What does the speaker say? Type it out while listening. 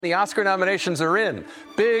The Oscar nominations are in.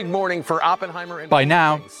 Big morning for Oppenheimer. And by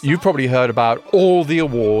now, you've probably heard about all the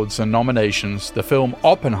awards and nominations the film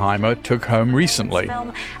Oppenheimer took home recently. The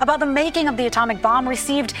film about the making of the atomic bomb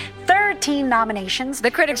received 13 nominations. The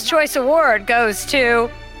Critics' Choice Award goes to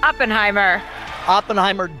Oppenheimer.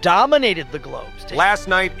 Oppenheimer dominated the Globes. Last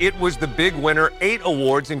night, it was the big winner, 8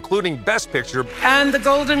 awards, including Best Picture. And the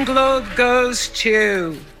Golden Globe goes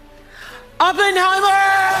to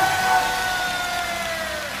Oppenheimer!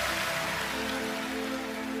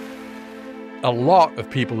 A lot of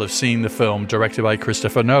people have seen the film directed by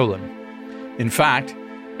Christopher Nolan. In fact,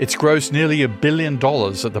 it's grossed nearly $1 billion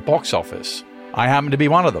at the box office. I happen to be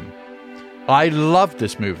one of them. I loved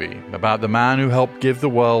this movie about the man who helped give the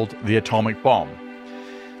world the atomic bomb.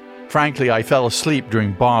 Frankly, I fell asleep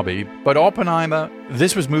during Barbie, but Oppenheimer,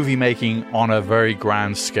 this was movie making on a very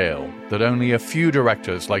grand scale that only a few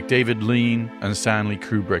directors like David Lean and Stanley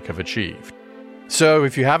Kubrick have achieved. So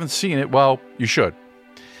if you haven't seen it, well, you should.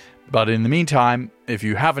 But in the meantime, if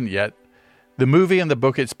you haven't yet, the movie and the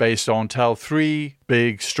book it's based on tell 3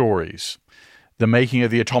 big stories. The making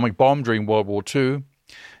of the atomic bomb during World War II,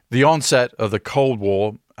 the onset of the Cold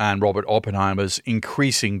War and Robert Oppenheimer's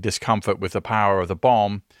increasing discomfort with the power of the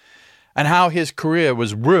bomb, and how his career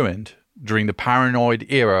was ruined during the paranoid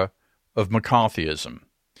era of McCarthyism.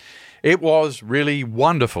 It was really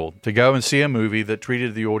wonderful to go and see a movie that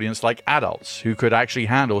treated the audience like adults who could actually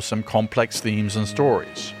handle some complex themes and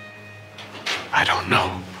stories. I don't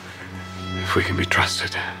know if we can be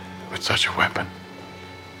trusted with such a weapon.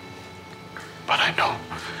 But I know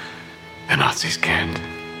the Nazis can't.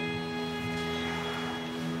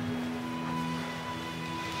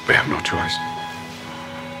 We have no choice.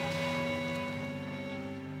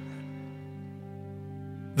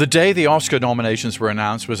 The day the Oscar nominations were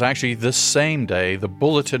announced was actually the same day the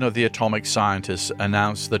Bulletin of the Atomic Scientists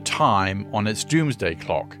announced the time on its doomsday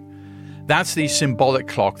clock. That's the symbolic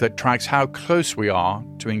clock that tracks how close we are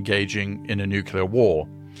to engaging in a nuclear war.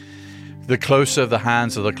 The closer the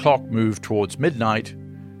hands of the clock move towards midnight,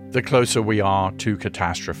 the closer we are to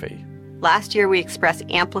catastrophe. Last year, we expressed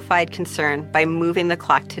amplified concern by moving the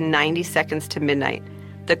clock to 90 seconds to midnight,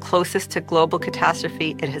 the closest to global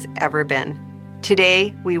catastrophe it has ever been.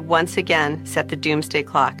 Today, we once again set the doomsday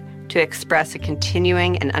clock to express a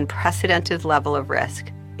continuing and unprecedented level of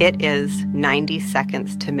risk. It is 90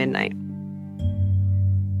 seconds to midnight.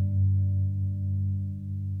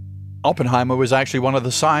 Oppenheimer was actually one of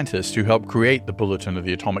the scientists who helped create the Bulletin of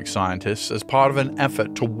the Atomic Scientists as part of an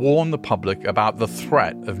effort to warn the public about the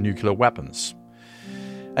threat of nuclear weapons.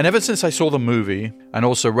 And ever since I saw the movie and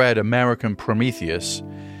also read American Prometheus,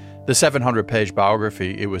 the 700-page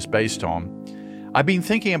biography it was based on, I've been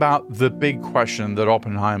thinking about the big question that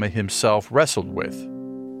Oppenheimer himself wrestled with.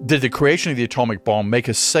 Did the creation of the atomic bomb make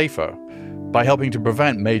us safer by helping to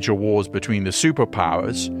prevent major wars between the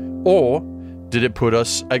superpowers, or did it put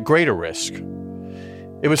us at greater risk?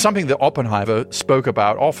 It was something that Oppenheimer spoke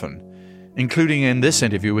about often, including in this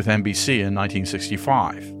interview with NBC in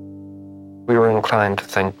 1965. We were inclined to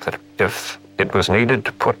think that if it was needed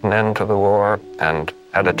to put an end to the war and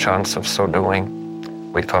had a chance of so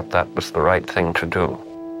doing, we thought that was the right thing to do.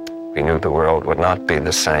 We knew the world would not be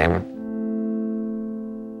the same.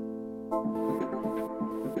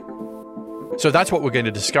 So that's what we're going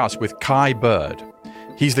to discuss with Kai Bird.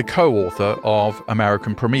 He's the co-author of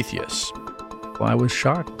American Prometheus. I was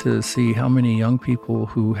shocked to see how many young people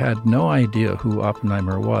who had no idea who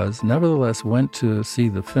Oppenheimer was nevertheless went to see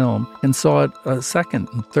the film and saw it a second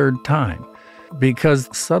and third time,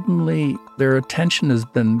 because suddenly their attention has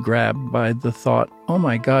been grabbed by the thought, oh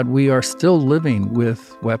my God, we are still living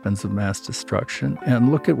with weapons of mass destruction,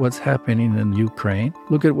 and look at what's happening in Ukraine,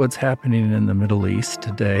 look at what's happening in the Middle East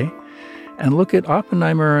today. And look at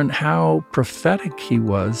Oppenheimer and how prophetic he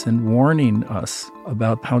was in warning us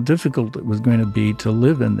about how difficult it was going to be to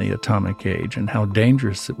live in the atomic age and how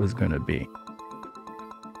dangerous it was going to be.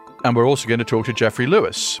 And we're also going to talk to Jeffrey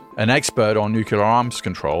Lewis, an expert on nuclear arms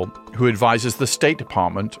control, who advises the State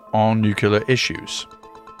Department on nuclear issues.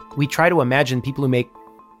 We try to imagine people who make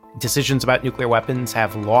decisions about nuclear weapons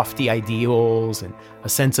have lofty ideals and a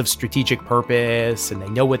sense of strategic purpose, and they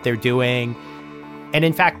know what they're doing. And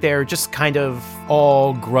in fact, they're just kind of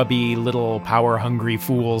all grubby little power-hungry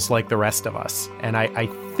fools like the rest of us. And I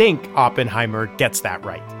think Oppenheimer gets that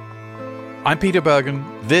right. I'm Peter Bergen.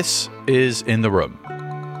 This is In the Room.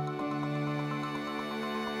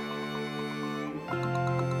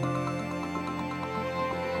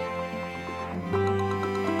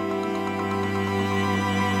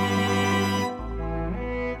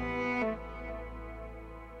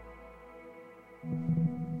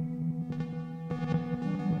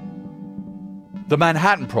 The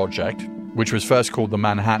Manhattan Project, which was first called the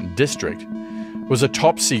Manhattan District, was a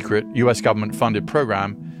top-secret U.S. government-funded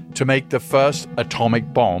program to make the first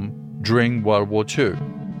atomic bomb during World War II.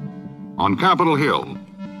 On Capitol Hill,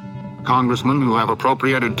 congressmen who have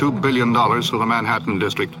appropriated $2 billion for the Manhattan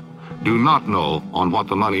District do not know on what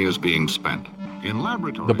the money is being spent.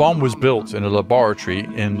 The bomb was built in a laboratory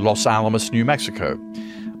in Los Alamos, New Mexico,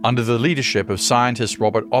 under the leadership of scientist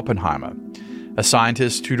Robert Oppenheimer, a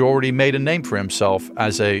scientist who'd already made a name for himself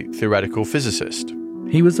as a theoretical physicist.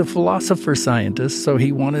 He was a philosopher scientist, so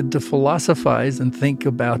he wanted to philosophize and think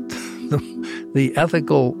about the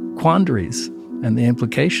ethical quandaries and the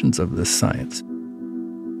implications of this science.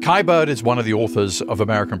 Kai Bird is one of the authors of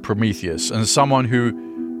American Prometheus and someone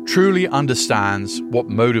who truly understands what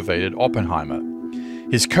motivated Oppenheimer.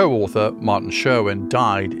 His co-author, Martin Sherwin,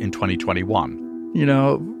 died in 2021. You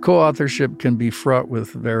know, co-authorship can be fraught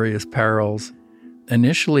with various perils.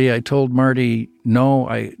 Initially, I told Marty, no,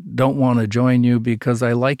 I don't want to join you because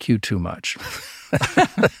I like you too much.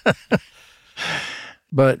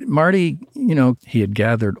 But Marty, you know, he had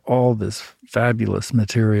gathered all this fabulous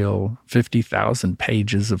material, 50,000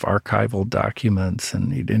 pages of archival documents,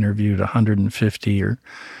 and he'd interviewed 150 or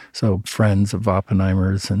so friends of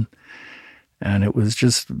Oppenheimer's, and it was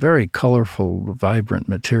just very colorful, vibrant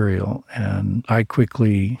material, and I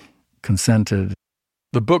quickly consented.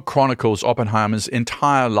 The book chronicles Oppenheimer's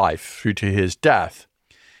entire life through to his death.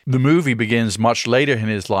 The movie begins much later in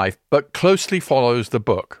his life, but closely follows the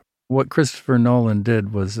book. What Christopher Nolan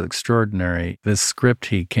did was extraordinary. This script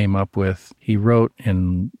he came up with, he wrote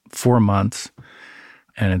in 4 months,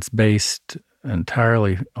 and it's based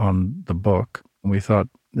entirely on the book. We thought,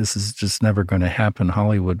 this is just never going to happen.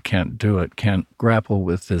 Hollywood can't do it, can't grapple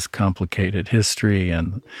with this complicated history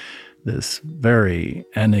and this very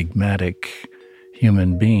enigmatic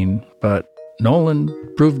human being. But Nolan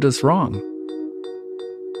proved us wrong.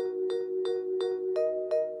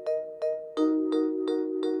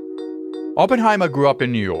 Oppenheimer grew up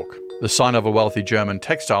in New York, the son of a wealthy German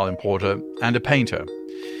textile importer and a painter.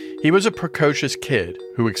 He was a precocious kid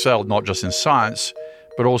who excelled not just in science,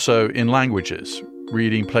 but also in languages,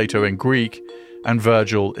 reading Plato in Greek and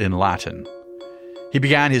Virgil in Latin. He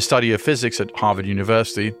began his study of physics at Harvard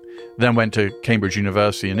University, then went to Cambridge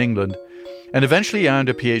University in England, and eventually earned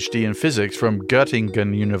a PhD in physics from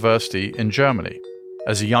Göttingen University in Germany.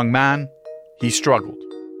 As a young man, he struggled.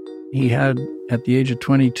 He had, at the age of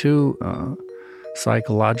 22, a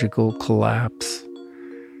psychological collapse.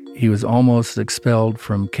 He was almost expelled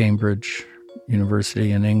from Cambridge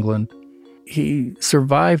University in England. He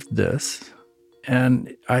survived this,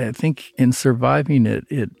 and I think in surviving it,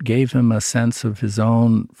 it gave him a sense of his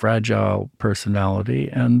own fragile personality,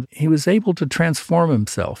 and he was able to transform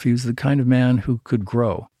himself. He was the kind of man who could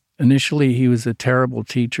grow. Initially, he was a terrible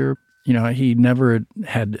teacher. You know, he never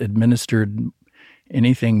had administered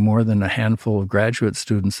anything more than a handful of graduate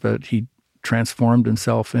students, but he transformed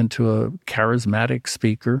himself into a charismatic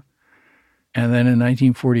speaker. And then in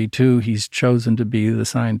 1942, he's chosen to be the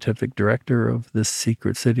scientific director of this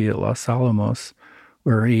secret city at Los Alamos,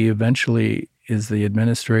 where he eventually is the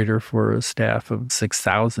administrator for a staff of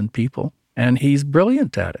 6,000 people. And he's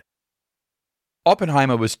brilliant at it.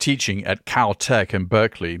 Oppenheimer was teaching at Caltech in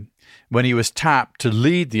Berkeley when he was tapped to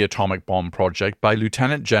lead the atomic bomb project by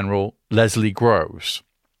Lieutenant General Leslie Groves.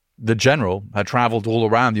 The general had traveled all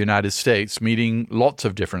around the United States, meeting lots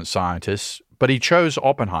of different scientists, but he chose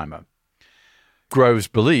Oppenheimer. Groves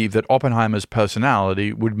believed that Oppenheimer's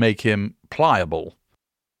personality would make him pliable.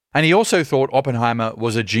 And he also thought Oppenheimer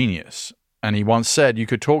was a genius, and he once said you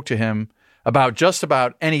could talk to him about just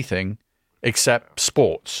about anything except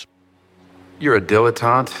sports. You're a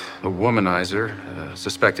dilettante, a womanizer, a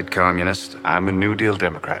suspected communist. I'm a New Deal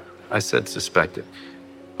Democrat. I said suspected.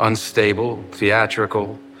 Unstable,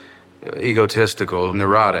 theatrical, egotistical,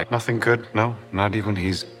 neurotic. Nothing good? No, not even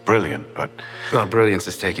he's brilliant, but... Well, brilliance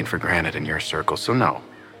is taken for granted in your circle, so no.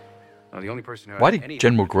 The only person who Why did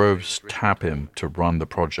General Groves tap him to run the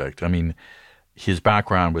project? I mean, his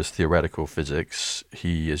background was theoretical physics.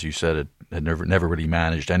 He, as you said, had never really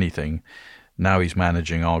managed anything. Now he's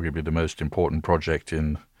managing arguably the most important project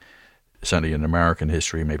certainly in American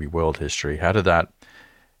history, maybe world history. How did that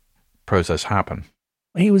process happen?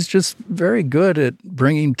 He was just very good at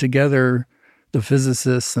bringing together the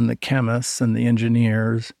physicists and the chemists and the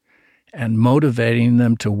engineers and motivating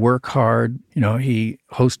them to work hard. You know, he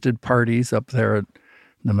hosted parties up there at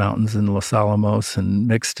the mountains in Los Alamos and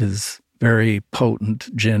mixed his very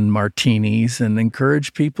potent gin martinis and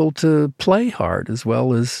encouraged people to play hard as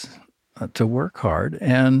well as to work hard.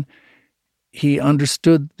 And he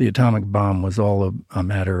understood the atomic bomb was all a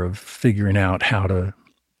matter of figuring out how to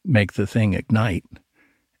make the thing ignite.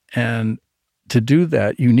 And to do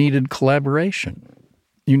that, you needed collaboration.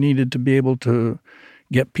 You needed to be able to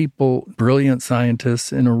get people, brilliant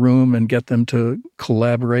scientists, in a room and get them to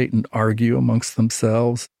collaborate and argue amongst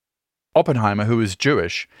themselves. Oppenheimer, who was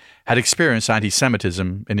Jewish, had experienced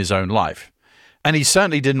anti-Semitism in his own life. And he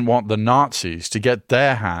certainly didn't want the Nazis to get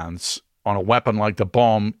their hands on a weapon like the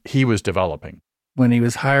bomb he was developing. When he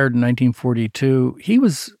was hired in 1942, he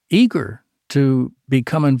was eager to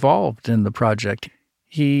become involved in the project.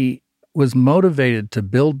 He was motivated to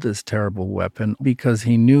build this terrible weapon because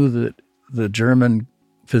he knew that the German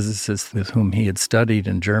physicists with whom he had studied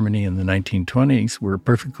in Germany in the 1920s were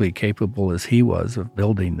perfectly capable as he was of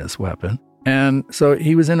building this weapon. And so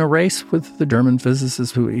he was in a race with the German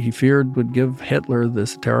physicists who he feared would give Hitler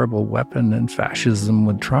this terrible weapon and fascism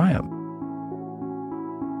would triumph.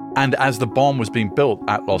 And as the bomb was being built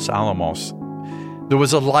at Los Alamos, there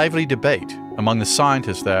was a lively debate among the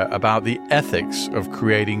scientists there about the ethics of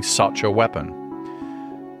creating such a weapon.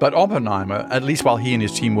 But Oppenheimer, at least while he and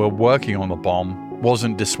his team were working on the bomb,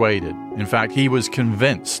 wasn't dissuaded. In fact, he was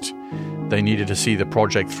convinced they needed to see the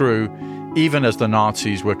project through, even as the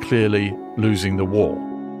Nazis were clearly losing the war.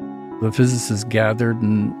 The physicists gathered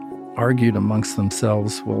and argued amongst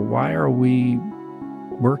themselves, well, why are we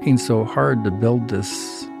working so hard to build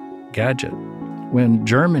this gadget when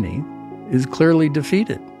Germany is clearly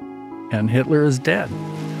defeated and Hitler is dead?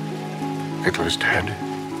 Hitler is dead.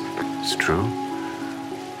 It's true.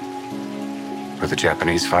 But the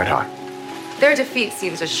Japanese fight on. Their defeat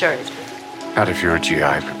seems assured. Not if you're a GI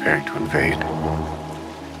preparing to invade.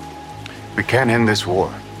 We can't end this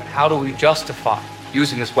war. But how do we justify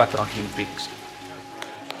using this weapon on human beings?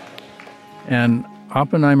 And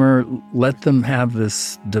Oppenheimer let them have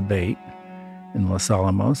this debate in Los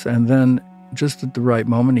Alamos, and then just at the right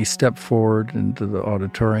moment, he stepped forward into the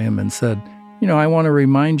auditorium and said, I want to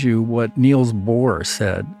remind you what Niels Bohr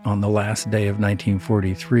said on the last day of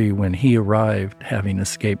 1943 when he arrived, having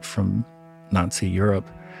escaped from Nazi Europe.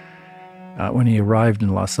 When he arrived in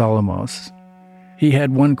Los Alamos, he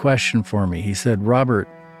had one question for me. He said, Robert,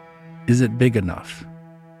 is it big enough?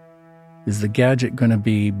 Is the gadget going to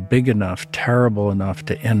be big enough, terrible enough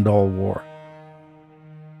to end all war?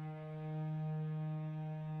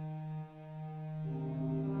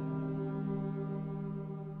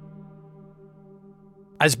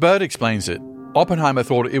 As Bird explains it, Oppenheimer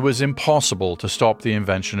thought it was impossible to stop the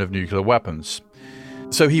invention of nuclear weapons.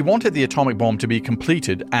 So he wanted the atomic bomb to be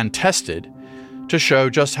completed and tested to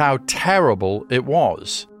show just how terrible it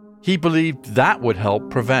was. He believed that would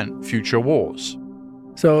help prevent future wars.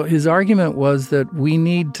 So his argument was that we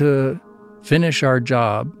need to finish our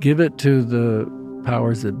job, give it to the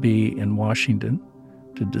powers that be in Washington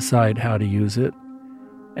to decide how to use it.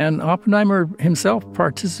 And Oppenheimer himself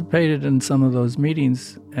participated in some of those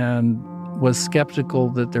meetings and was skeptical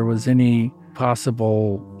that there was any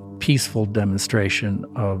possible peaceful demonstration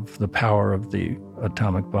of the power of the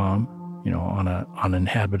atomic bomb, on an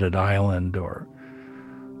uninhabited island or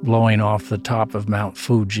blowing off the top of Mount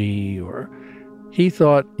Fuji. Or he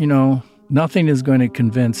thought, nothing is going to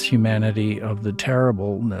convince humanity of the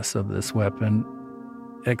terribleness of this weapon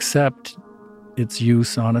except its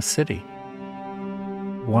use on a city.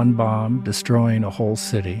 One bomb destroying a whole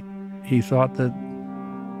city. He thought that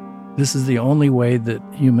this is the only way that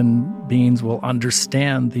human beings will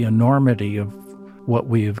understand the enormity of what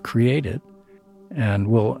we have created and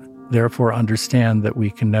will therefore understand that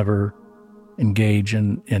we can never engage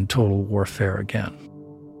in total warfare again.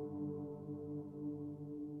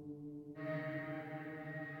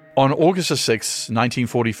 On August 6,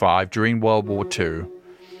 1945, during World War II,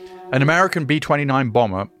 an American B-29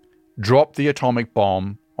 bomber dropped the atomic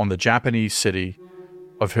bomb on the Japanese city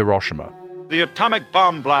of Hiroshima. The atomic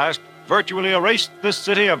bomb blast virtually erased this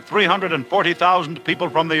city of 340,000 people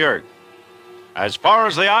from the earth. As far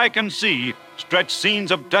as the eye can see, stretch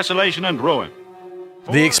scenes of desolation and ruin.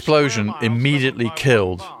 The explosion immediately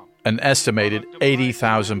killed an estimated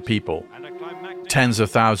 80,000 people. Tens of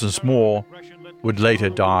thousands more would later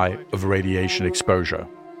die of radiation exposure.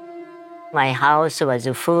 My house was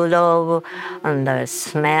full of the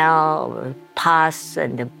smell of pus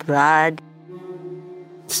and the blood.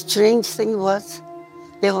 Strange thing was,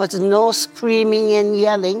 there was no screaming and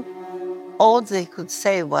yelling. All they could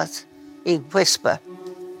say was, in whisper,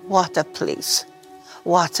 water please,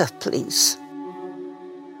 water please.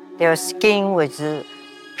 Their skin was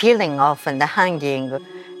peeling off and hanging.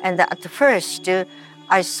 And at first,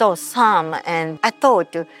 I saw some and I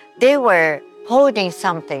thought they were holding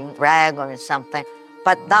something, rag or something,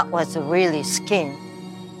 but that was really skin.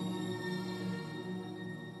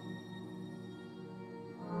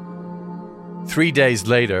 3 days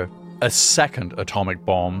later, a second atomic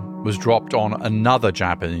bomb was dropped on another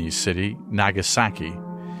Japanese city, Nagasaki,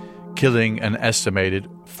 killing an estimated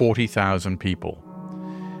 40,000 people.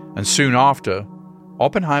 And soon after,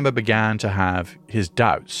 Oppenheimer began to have his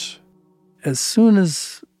doubts. As soon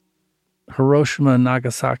as Hiroshima and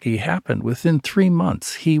Nagasaki happened, within 3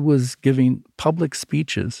 months, he was giving public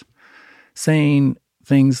speeches saying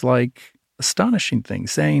things like, astonishing things,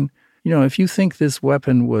 saying, if you think this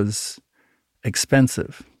weapon was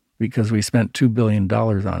expensive because we spent $2 billion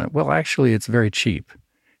on it, well, actually, it's very cheap.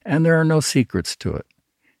 And there are no secrets to it.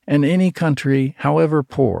 And any country, however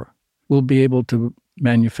poor, will be able to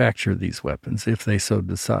manufacture these weapons if they so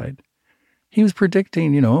decide. He was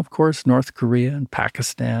predicting, of course, North Korea and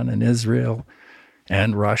Pakistan and Israel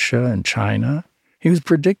and Russia and China. He was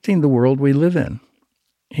predicting the world we live in.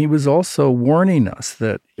 He was also warning us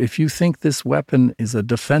that if you think this weapon is a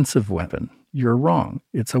defensive weapon, you're wrong.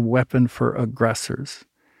 It's a weapon for aggressors.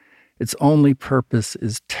 Its only purpose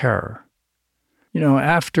is terror.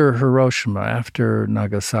 After Hiroshima, after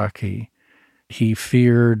Nagasaki, he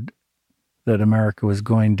feared that America was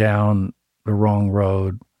going down the wrong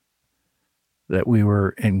road, that we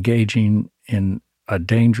were engaging in a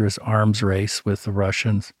dangerous arms race with the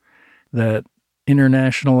Russians, that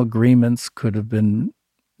international agreements could have been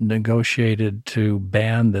negotiated to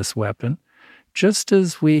ban this weapon, just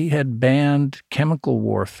as we had banned chemical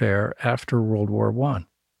warfare after World War I.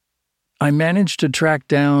 I managed to track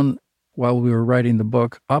down, while we were writing the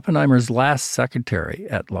book, Oppenheimer's last secretary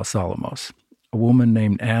at Los Alamos, a woman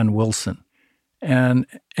named Ann Wilson. And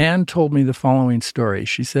Ann told me the following story.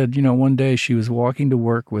 She said, one day she was walking to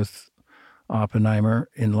work with Oppenheimer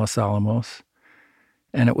in Los Alamos,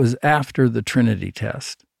 and it was after the Trinity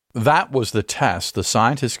test. That was the test the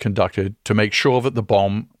scientists conducted to make sure that the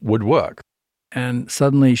bomb would work. And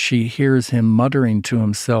suddenly she hears him muttering to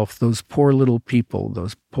himself, those poor little people,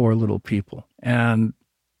 those poor little people. And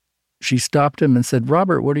she stopped him and said,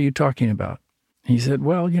 Robert, what are you talking about? He said,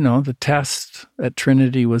 well, the test at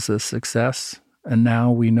Trinity was a success, and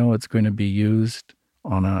now we know it's going to be used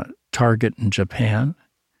on a target in Japan,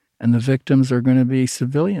 and the victims are going to be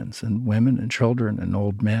civilians and women and children and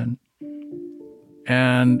old men.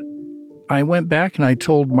 And I went back and I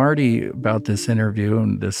told Marty about this interview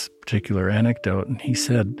and this particular anecdote, and he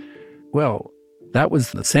said, well, that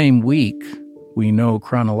was the same week, we know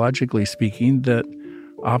chronologically speaking, that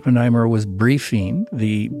Oppenheimer was briefing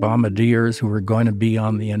the bombardiers who were going to be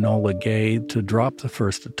on the Enola Gay to drop the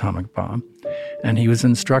first atomic bomb, and he was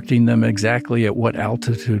instructing them exactly at what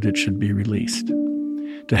altitude it should be released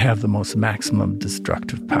to have the most maximum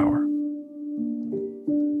destructive power.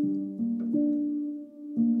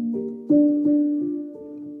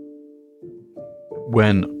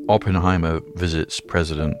 When Oppenheimer visits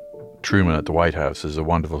President Truman at the White House, there's a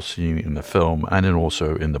wonderful scene in the film and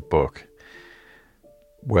also in the book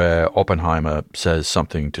where Oppenheimer says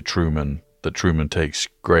something to Truman that Truman takes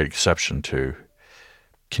great exception to.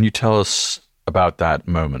 Can you tell us about that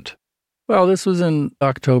moment? Well, this was in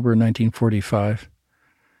October 1945,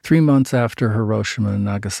 3 months after Hiroshima and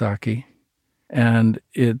Nagasaki. And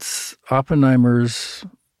it's Oppenheimer's,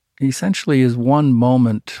 essentially his one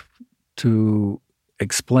moment to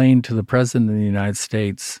explain to the President of the United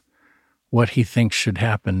States what he thinks should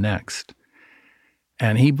happen next.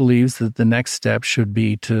 And he believes that the next step should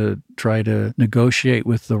be to try to negotiate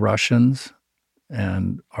with the Russians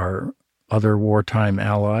and our other wartime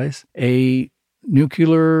allies a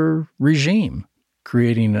nuclear regime,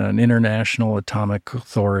 creating an international atomic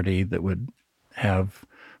authority that would have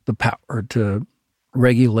the power to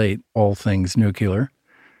regulate all things nuclear,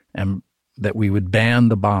 and that we would ban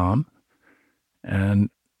the bomb, and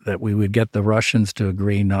that we would get the Russians to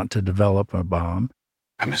agree not to develop a bomb.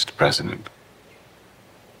 Mr. President,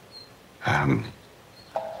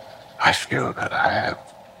 I feel that I have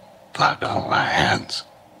blood on my hands.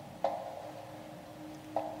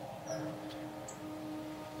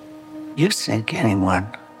 You think anyone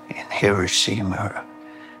in Hiroshima or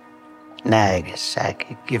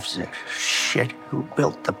Nagasaki gives a shit who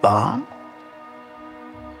built the bomb?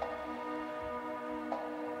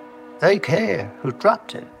 They care who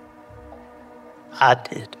dropped it. I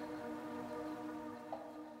did.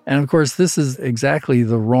 And of course, this is exactly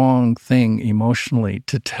the wrong thing emotionally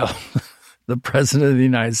to tell the President of the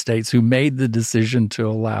United States, who made the decision to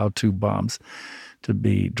allow 2 bombs to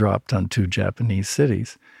be dropped on 2 Japanese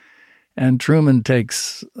cities. And Truman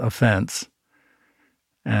takes offense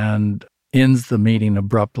and ends the meeting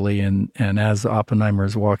abruptly. And as Oppenheimer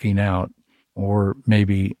is walking out, or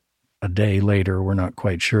maybe a day later, we're not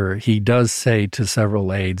quite sure, he does say to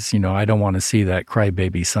several aides, I don't want to see that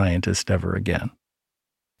crybaby scientist ever again.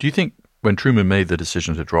 Do you think When Truman made the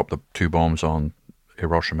decision to drop the 2 bombs on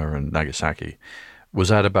Hiroshima and Nagasaki, was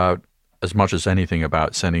that about as much as anything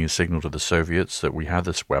about sending a signal to the Soviets that we have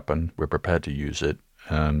this weapon, we're prepared to use it,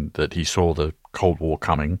 and that he saw the Cold War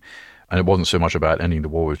coming? And it wasn't so much about ending the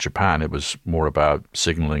war with Japan, it was more about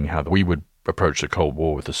signaling how we would approach the Cold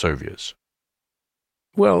War with the Soviets.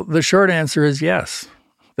 Well, the short answer is yes.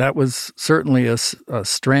 That was certainly a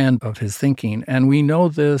strand of his thinking. And we know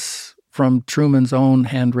this from Truman's own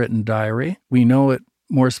handwritten diary. We know it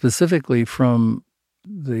more specifically from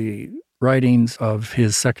the writings of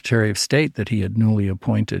his Secretary of State that he had newly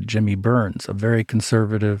appointed, Jimmy Burns, a very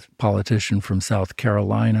conservative politician from South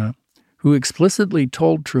Carolina, who explicitly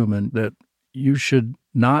told Truman that you should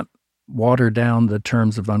not water down the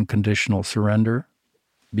terms of unconditional surrender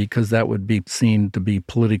because that would be seen to be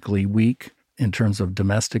politically weak in terms of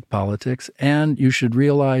domestic politics. And you should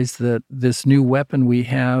realize that this new weapon we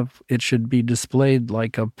have, it should be displayed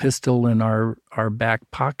like a pistol in our back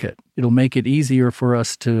pocket. It'll make it easier for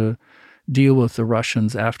us to deal with the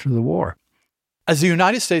Russians after the war. As the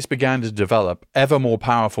United States began to develop ever more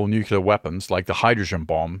powerful nuclear weapons like the hydrogen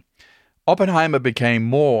bomb, Oppenheimer became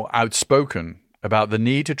more outspoken about the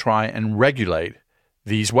need to try and regulate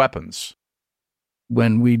these weapons.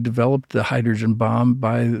 When we developed the hydrogen bomb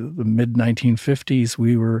by the mid-1950s,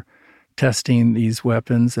 we were testing these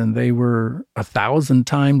weapons, and they were 1,000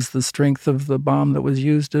 times the strength of the bomb that was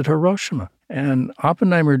used at Hiroshima. And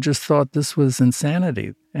Oppenheimer just thought this was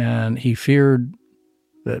insanity, and he feared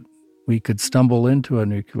that we could stumble into a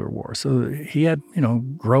nuclear war. So he had,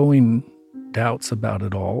 growing doubts about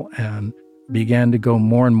it all and began to go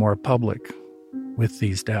more and more public with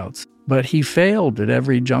these doubts. But he failed at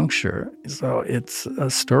every juncture. So it's a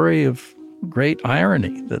story of great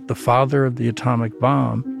irony that the father of the atomic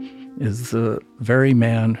bomb is the very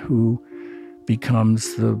man who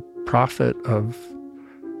becomes the prophet of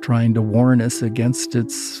trying to warn us against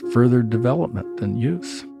its further development and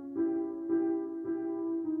use.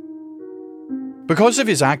 Because of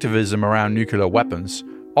his activism around nuclear weapons,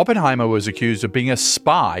 Oppenheimer was accused of being a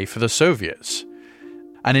spy for the Soviets.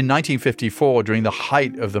 And in 1954, during the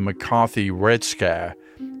height of the McCarthy Red Scare,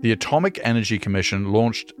 the Atomic Energy Commission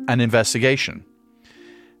launched an investigation.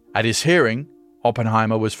 At his hearing,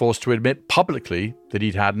 Oppenheimer was forced to admit publicly that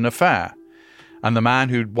he'd had an affair, and the man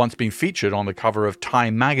who'd once been featured on the cover of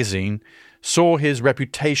Time magazine saw his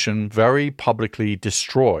reputation very publicly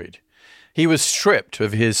destroyed. He was stripped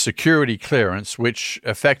of his security clearance, which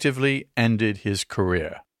effectively ended his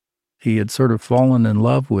career. He had sort of fallen in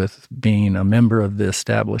love with being a member of the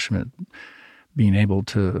establishment, being able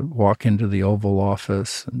to walk into the Oval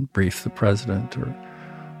Office and brief the president or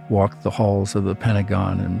walk the halls of the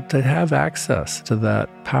Pentagon and to have access to that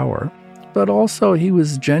power. But also he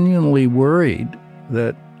was genuinely worried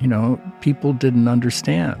that, people didn't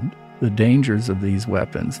understand the dangers of these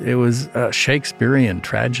weapons. It was a Shakespearean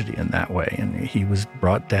tragedy in that way, and he was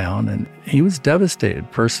brought down and he was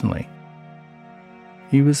devastated personally.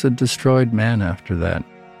 He was a destroyed man after that.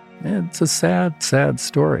 It's a sad, sad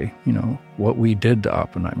story, what we did to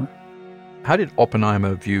Oppenheimer. How did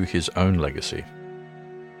Oppenheimer view his own legacy?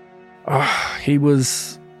 He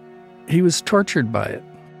was tortured by it.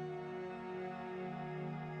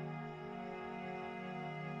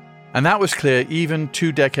 And that was clear even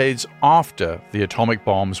 2 decades after the atomic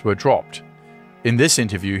bombs were dropped. In this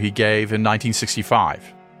interview he gave in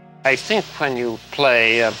 1965. I think when you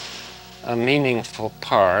play a meaningful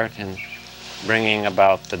part in bringing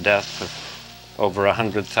about the death of over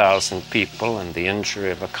 100,000 people and the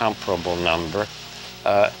injury of a comparable number,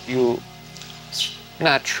 you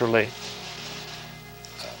naturally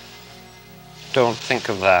don't think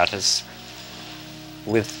of that as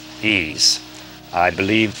with ease. I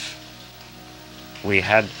believe we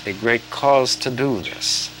had a great cause to do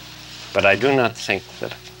this, but I do not think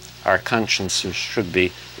that our consciences should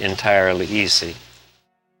be entirely easy.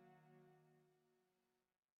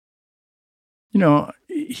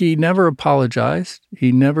 He never apologized.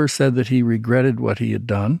 He never said that he regretted what he had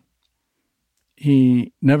done.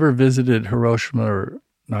 He never visited Hiroshima or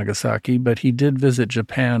Nagasaki, but he did visit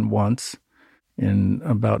Japan once in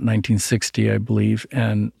about 1960, I believe,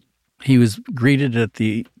 and he was greeted at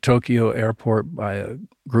the Tokyo airport by a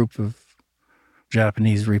group of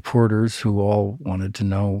Japanese reporters who all wanted to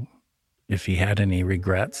know if he had any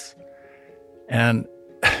regrets. And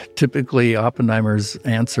typically, Oppenheimer's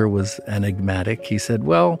answer was enigmatic. He said,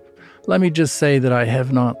 well, let me just say that I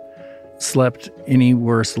have not slept any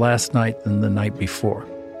worse last night than the night before.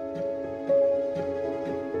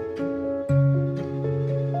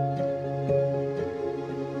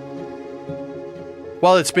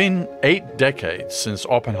 Well, it's been 8 decades since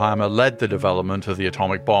Oppenheimer led the development of the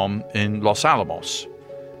atomic bomb in Los Alamos.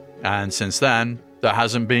 And since then, there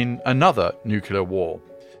hasn't been another nuclear war.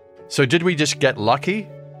 So did we just get lucky?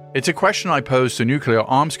 It's a question I posed to nuclear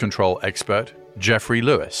arms control expert Jeffrey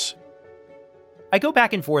Lewis. I go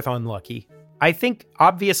back and forth on lucky. I think,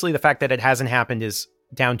 obviously, the fact that it hasn't happened is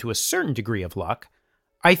down to a certain degree of luck.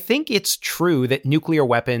 I think it's true that nuclear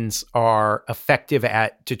weapons are effective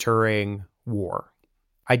at deterring war.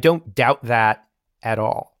 I don't doubt that at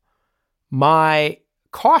all. My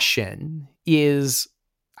caution is,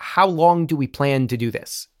 how long do we plan to do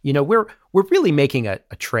this? You know, we're really making a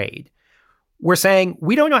trade. We're saying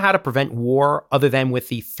we don't know how to prevent war other than with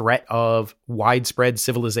the threat of widespread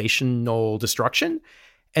civilizational destruction.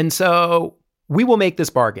 And so we will make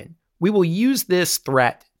this bargain. We will use this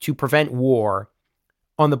threat to prevent war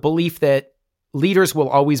on the belief that leaders will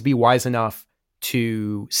always be wise enough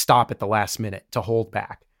to stop at the last minute, to hold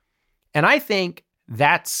back. And I think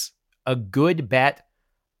that's a good bet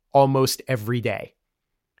almost every day.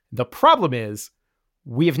 The problem is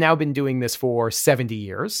we have now been doing this for 70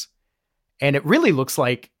 years, and it really looks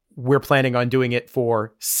like we're planning on doing it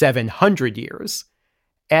for 700 years.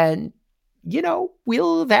 And, you know,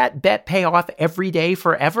 will that bet pay off every day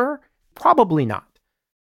forever? Probably not.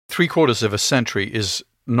 3/4 of a century is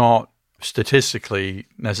not statistically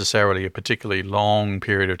necessarily a particularly long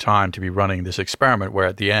period of time to be running this experiment where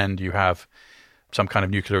at the end you have some kind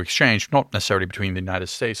of nuclear exchange, not necessarily between the United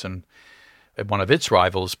States and one of its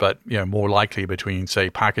rivals, but more likely between,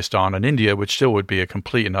 say, Pakistan and India, which still would be a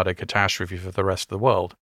complete and utter catastrophe for the rest of the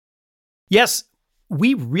world. Yes,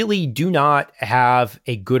 we really do not have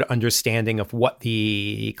a good understanding of what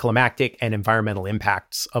the climactic and environmental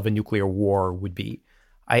impacts of a nuclear war would be.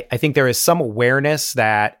 I think there is some awareness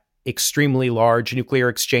that extremely large nuclear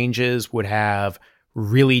exchanges would have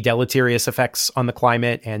really deleterious effects on the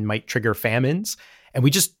climate and might trigger famines. And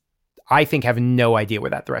we just, I think, have no idea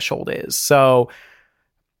where that threshold is. So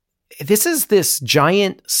this is this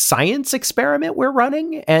giant science experiment we're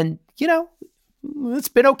running. And, it's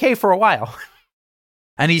been okay for a while.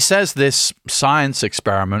 And he says this science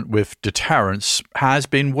experiment with deterrence has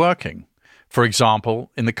been working. For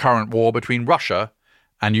example, in the current war between Russia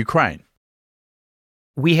and Ukraine.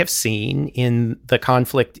 We have seen in the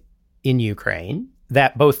conflict in Ukraine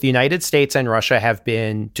that both the United States and Russia have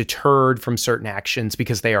been deterred from certain actions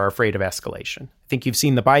because they are afraid of escalation. I think you've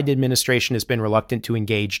seen the Biden administration has been reluctant to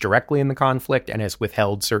engage directly in the conflict and has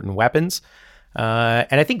withheld certain weapons.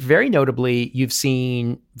 And I think very notably, you've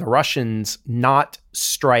seen the Russians not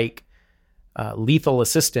strike lethal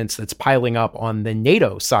assistance that's piling up on the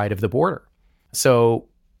NATO side of the border. So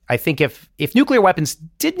I think if nuclear weapons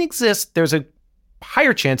didn't exist, there's a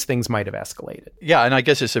higher chance things might have escalated. Yeah, and I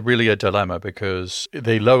guess it's really a dilemma because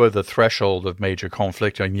they lower the threshold of major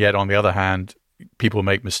conflict, and yet on the other hand, people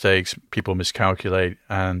make mistakes, people miscalculate,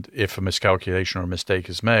 and if a miscalculation or a mistake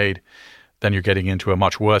is made, then you're getting into a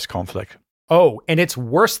much worse conflict. Oh, and it's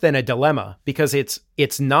worse than a dilemma because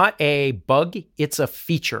it's not a bug, it's a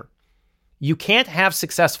feature. You can't have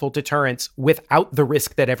successful deterrence without the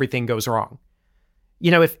risk that everything goes wrong.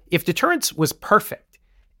 If deterrence was perfect,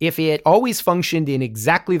 if it always functioned in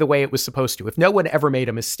exactly the way it was supposed to, if no one ever made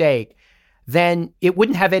a mistake, then it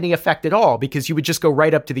wouldn't have any effect at all because you would just go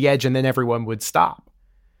right up to the edge and then everyone would stop.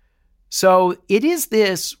 So it is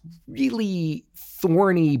this really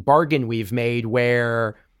thorny bargain we've made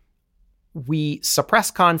where we suppress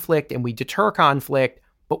conflict and we deter conflict,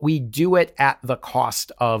 but we do it at the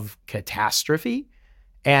cost of catastrophe.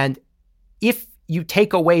 And if you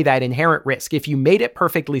take away that inherent risk, if you made it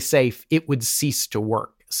perfectly safe, it would cease to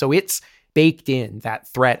work. So it's baked in, that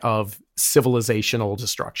threat of civilizational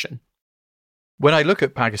destruction. When I look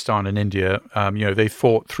at Pakistan and India, they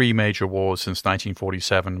fought 3 major wars since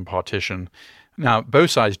 1947 partition. Now,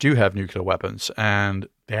 both sides do have nuclear weapons, and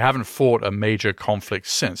they haven't fought a major conflict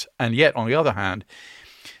since. And yet, on the other hand,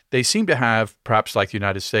 they seem to have, perhaps like the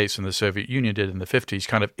United States and the Soviet Union did in the 50s,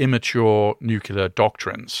 kind of immature nuclear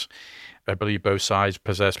doctrines. I believe both sides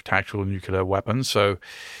possess tactical nuclear weapons. So,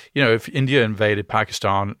 if India invaded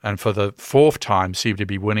Pakistan and for the 4th time seemed to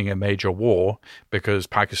be winning a major war because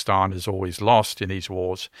Pakistan has always lost in these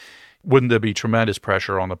wars, wouldn't there be tremendous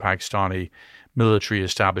pressure on the Pakistani military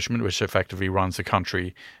establishment, which effectively runs the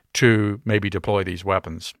country, to maybe deploy these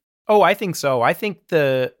weapons? Oh, I think so. I think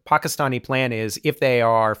the Pakistani plan is if they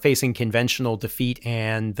are facing conventional defeat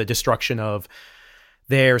and the destruction of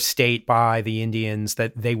their state by the Indians,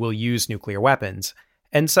 that they will use nuclear weapons.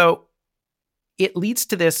 And so it leads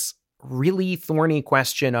to this really thorny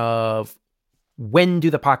question of when do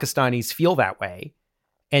the Pakistanis feel that way?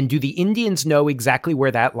 And do the Indians know exactly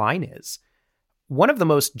where that line is? one of the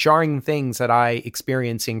most jarring things that I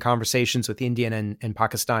experience in conversations with Indian and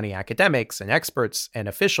Pakistani academics and experts and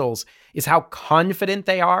officials is how confident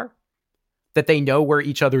they are that they know where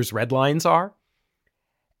each other's red lines are.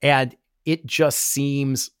 And it just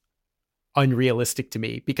seems unrealistic to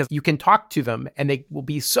me, because you can talk to them and they will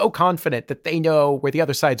be so confident that they know where the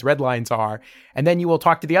other side's red lines are. And then you will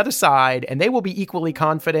talk to the other side and they will be equally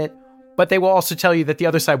confident, but they will also tell you that the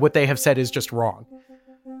other side, what they have said is just wrong.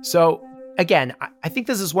 So again, I think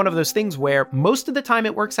this is one of those things where most of the time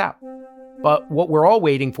it works out, but what we're all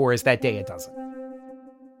waiting for is that day it doesn't.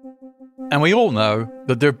 And we all know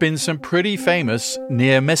that there have been some pretty famous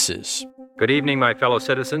near misses. Good evening, my fellow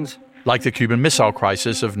citizens. Like the Cuban Missile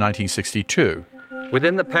Crisis of 1962.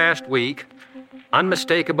 Within the past week,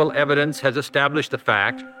 unmistakable evidence has established the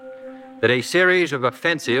fact that a series of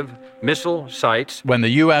offensive missile sites, when the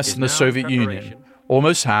US and the Soviet Union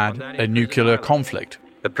almost had a nuclear conflict.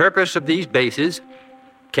 The purpose of these bases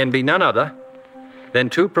can be none other than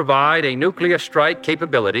to provide a nuclear strike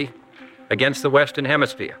capability against the Western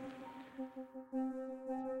Hemisphere.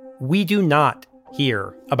 We do not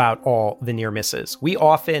hear about all the near misses. We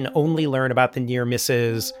often only learn about the near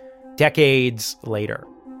misses decades later.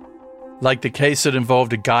 Like the case that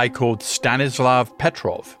involved a guy called Stanislav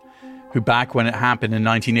Petrov, who back when it happened in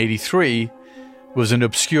 1983 was an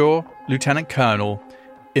obscure lieutenant colonel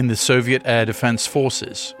in the Soviet Air Defense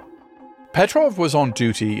Forces. Petrov was on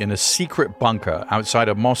duty in a secret bunker outside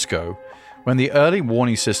of Moscow when the early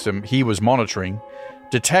warning system he was monitoring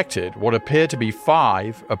detected what appeared to be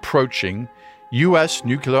 5 approaching U.S.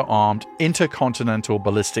 nuclear-armed intercontinental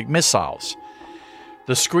ballistic missiles.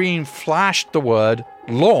 The screen flashed the word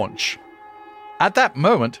launch. At that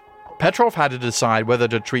moment, Petrov had to decide whether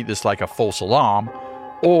to treat this like a false alarm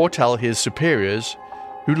or tell his superiors,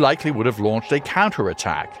 who likely would have launched a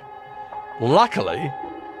counterattack. Luckily,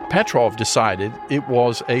 Petrov decided it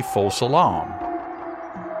was a false alarm.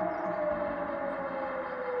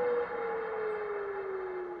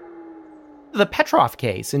 The Petrov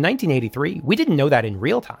case in 1983, we didn't know that in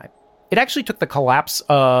real time. It actually took the collapse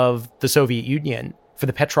of the Soviet Union for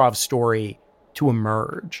the Petrov story to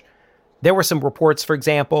emerge. There were some reports, for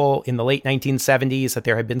example, in the late 1970s that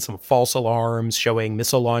there had been some false alarms showing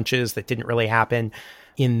missile launches that didn't really happen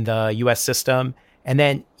in the US system. And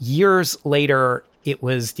then years later, it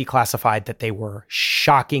was declassified that they were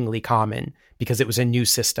shockingly common because it was a new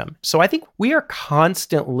system. So I think we are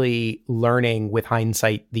constantly learning with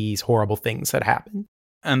hindsight these horrible things that happen.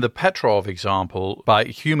 And the Petrov example, by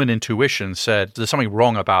human intuition, said there's something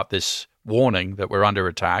wrong about this warning that we're under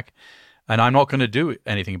attack, and I'm not going to do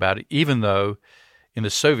anything about it, even though in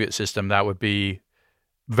the Soviet system that would be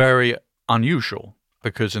very unusual,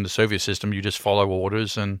 because in the Soviet system you just follow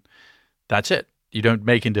orders and that's it. You don't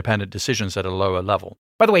make independent decisions at a lower level.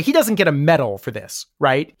 By the way, he doesn't get a medal for this,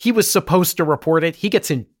 right? He was supposed to report it. He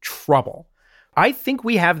gets in trouble. I think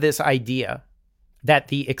we have this idea that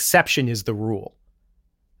the exception is the rule,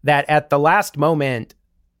 that at the last moment,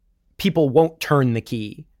 people won't turn the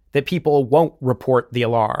key, that people won't report the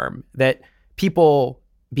alarm, that people,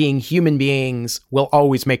 being human beings, will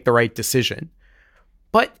always make the right decision.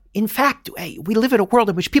 But in fact, we live in a world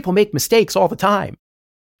in which people make mistakes all the time.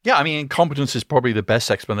 Yeah, I mean, incompetence is probably the best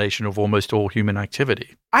explanation of almost all human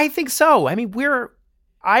activity. I think so. I mean,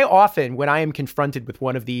 I often, when I am confronted with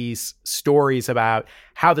one of these stories about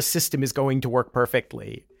how the system is going to work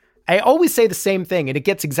perfectly, I always say the same thing, and it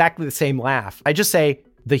gets exactly the same laugh. I just say,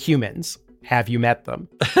 the humans. Have you met them?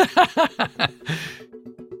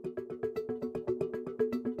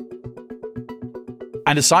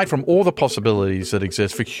 And aside from all the possibilities that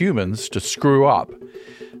exist for humans to screw up,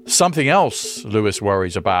 something else Lewis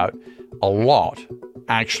worries about a lot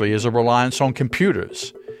actually is a reliance on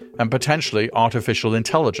computers and potentially artificial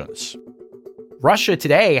intelligence. Russia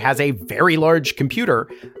today has a very large computer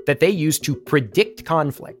that they use to predict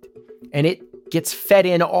conflict, and it gets fed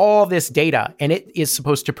in all this data, and it is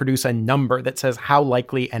supposed to produce a number that says how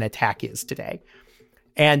likely an attack is today.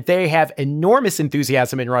 And they have enormous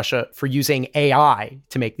enthusiasm in Russia for using AI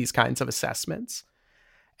to make these kinds of assessments.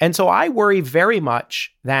 And so I worry very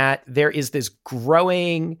much that there is this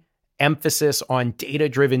growing emphasis on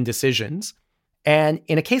data-driven decisions. And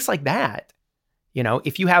in a case like that,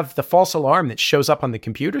 if you have the false alarm that shows up on the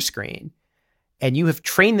computer screen and you have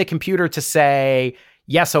trained the computer to say,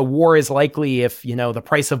 yes, a war is likely if, the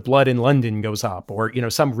price of blood in London goes up, or,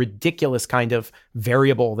 some ridiculous kind of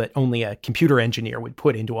variable that only a computer engineer would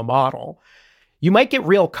put into a model, you might get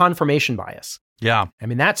real confirmation bias. Yeah. I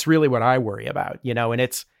mean, that's really what I worry about, and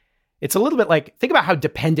it's a little bit like, think about how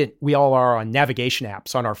dependent we all are on navigation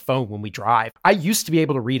apps on our phone when we drive. I used to be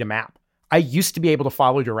able to read a map. I used to be able to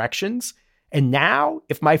follow directions. And now,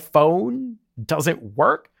 if my phone doesn't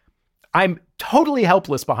work, I'm totally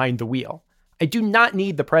helpless behind the wheel. I do not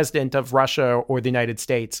need the president of Russia or the United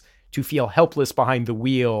States to feel helpless behind the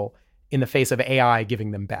wheel in the face of AI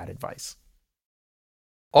giving them bad advice.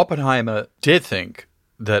 Oppenheimer did think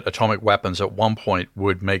that atomic weapons at one point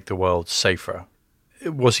would make the world safer.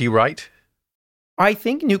 Was he right? I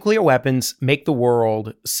think nuclear weapons make the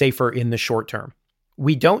world safer in the short term.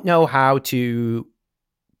 We don't know how to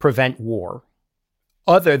prevent war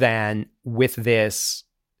other than with this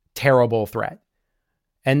terrible threat.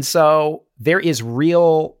 And so there is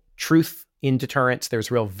real truth in deterrence.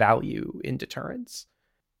 There's real value in deterrence.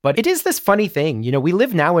 But it is this funny thing. You know, we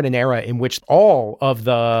live now in an era in which all of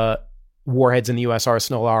the warheads in the U.S.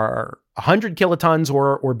 arsenal are 100 kilotons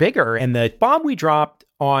or bigger. And the bomb we dropped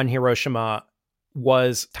on Hiroshima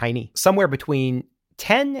was tiny, somewhere between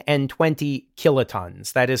 10 and 20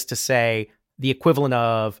 kilotons. That is to say, the equivalent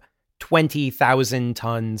of 20,000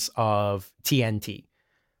 tons of TNT.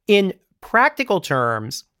 In practical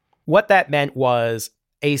terms, what that meant was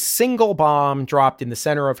a single bomb dropped in the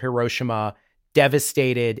center of Hiroshima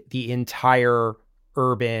devastated the entire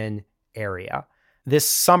urban area. This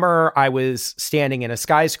summer, I was standing in a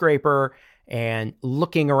skyscraper and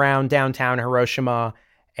looking around downtown Hiroshima,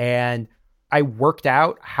 and I worked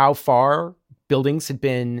out how far buildings had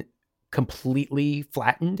been completely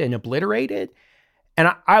flattened and obliterated.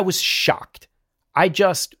 And I was shocked. I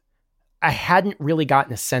hadn't really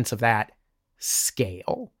gotten a sense of that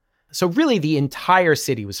scale. So really, the entire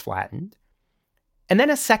city was flattened. And then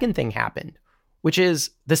a second thing happened, which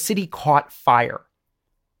is the city caught fire.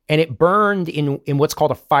 And it burned in what's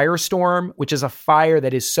called a firestorm, which is a fire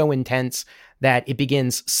that is so intense that it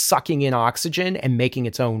begins sucking in oxygen and making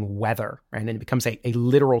its own weather, right? And it becomes a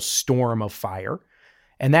literal storm of fire.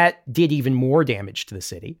 And that did even more damage to the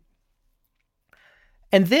city.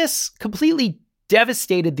 And this completely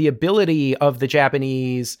devastated the ability of the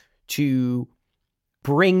Japanese to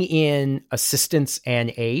bring in assistance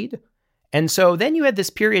and aid. And so then you had this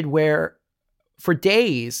period where for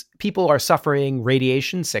days, people are suffering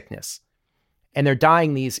radiation sickness, and they're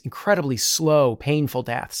dying these incredibly slow, painful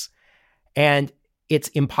deaths. And it's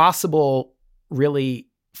impossible, really,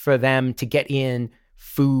 for them to get in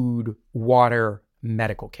food, water,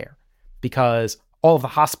 medical care, because all of the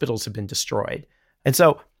hospitals have been destroyed. And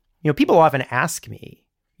so, people often ask me,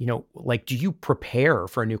 do you prepare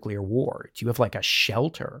for a nuclear war? Do you have like a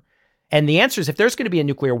shelter? And the answer is, if there's going to be a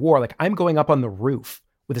nuclear war, I'm going up on the roof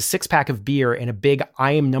with a 6-pack of beer and a big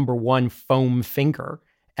I am number one foam finger.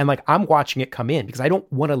 And I'm watching it come in because I don't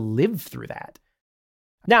want to live through that.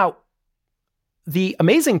 Now, the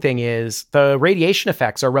amazing thing is the radiation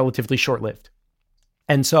effects are relatively short-lived.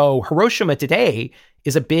 And so Hiroshima today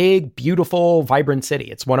is a big, beautiful, vibrant city.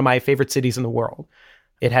 It's one of my favorite cities in the world.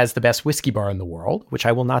 It has the best whiskey bar in the world, which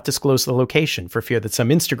I will not disclose the location for fear that some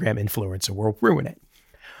Instagram influencer will ruin it.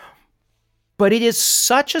 But it is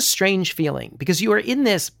such a strange feeling because you are in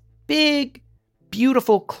this big,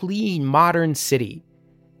 beautiful, clean, modern city.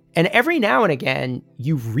 And every now and again,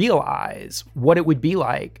 you realize what it would be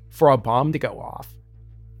like for a bomb to go off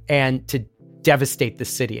and to devastate the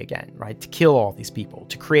city again, right? To kill all these people,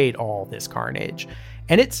 to create all this carnage.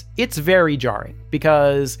 And it's very jarring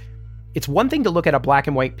because it's one thing to look at a black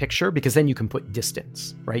and white picture because then you can put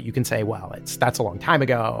distance, right? You can say, well, that's a long time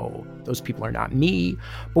ago. Those people are not me.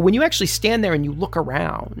 But when you actually stand there and you look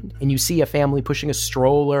around and you see a family pushing a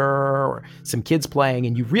stroller or some kids playing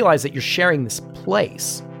and you realize that you're sharing this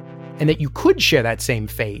place and that you could share that same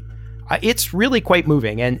fate, it's really quite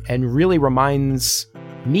moving and really reminds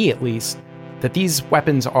me, at least, that these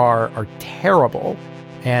weapons are terrible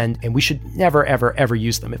and we should never, ever, ever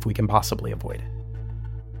use them if we can possibly avoid it.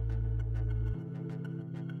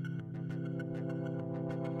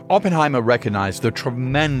 Oppenheimer recognized the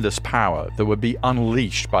tremendous power that would be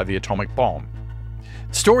unleashed by the atomic bomb.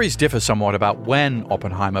 Stories differ somewhat about when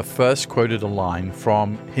Oppenheimer first quoted a line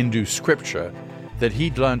from Hindu scripture that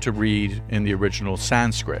he'd learned to read in the original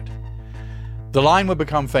Sanskrit. The line would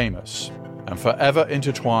become famous and forever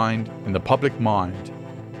intertwined in the public mind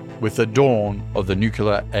with the dawn of the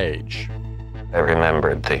nuclear age. I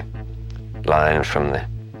remembered the line from the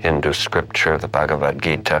Hindu scripture, the Bhagavad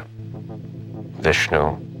Gita.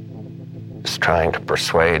 Vishnu is trying to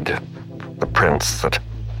persuade the prince that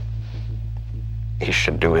he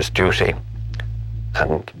should do his duty,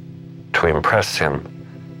 and to impress him,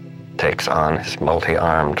 takes on his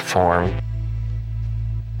multi-armed form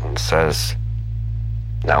and says,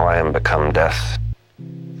 "Now I am become death,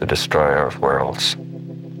 the destroyer of worlds."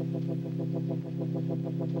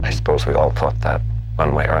 I suppose we all thought that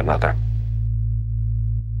one way or another.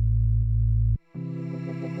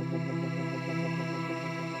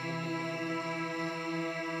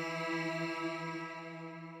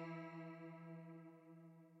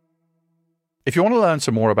 If you want to learn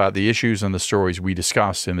some more about the issues and the stories we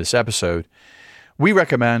discussed in this episode, we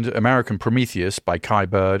recommend American Prometheus by Kai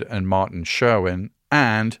Bird and Martin Sherwin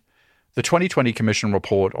and the 2020 Commission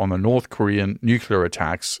report on the North Korean nuclear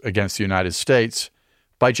attacks against the United States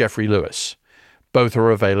by Jeffrey Lewis. Both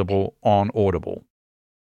are available on Audible.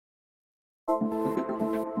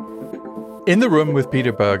 In the Room with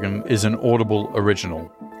Peter Bergen is an Audible original,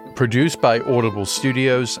 produced by Audible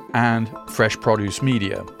Studios and Fresh Produce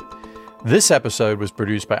Media. This episode was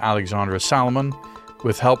produced by Alexandra Salomon,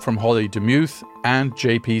 with help from Holly DeMuth and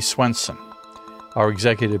J.P. Swenson. Our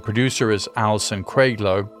executive producer is Alison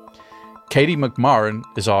Craiglow. Katie McMurran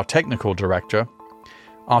is our technical director.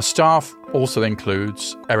 Our staff also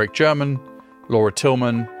includes Eric German, Laura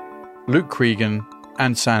Tillman, Luke Cregan,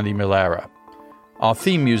 and Sandy Milera. Our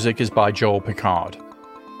theme music is by Joel Picard.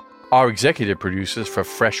 Our executive producers for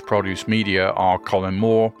Fresh Produce Media are Colin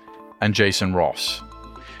Moore and Jason Ross.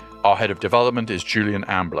 Our head of development is Julian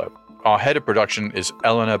Ambler. Our head of production is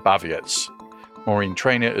Eleanor Bavietz. Maureen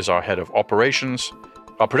Traynor is our head of operations.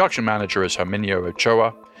 Our production manager is Herminio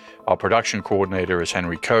Ochoa. Our production coordinator is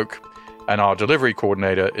Henry Koch. And our delivery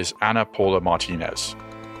coordinator is Ana Paula Martinez.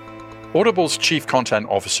 Audible's chief content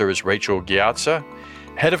officer is Rachel Giazza.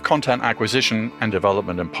 Head of content acquisition and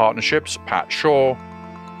development and partnerships, Pat Shaw.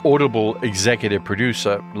 Audible executive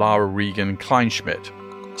producer, Lara Regan Kleinschmidt.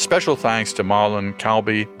 Special thanks to Marlon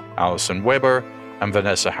Calby, Alison Weber, and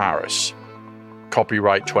Vanessa Harris.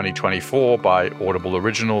 Copyright 2024 by Audible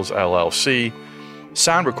Originals, LLC.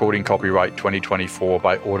 Sound recording copyright 2024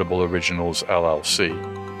 by Audible Originals, LLC.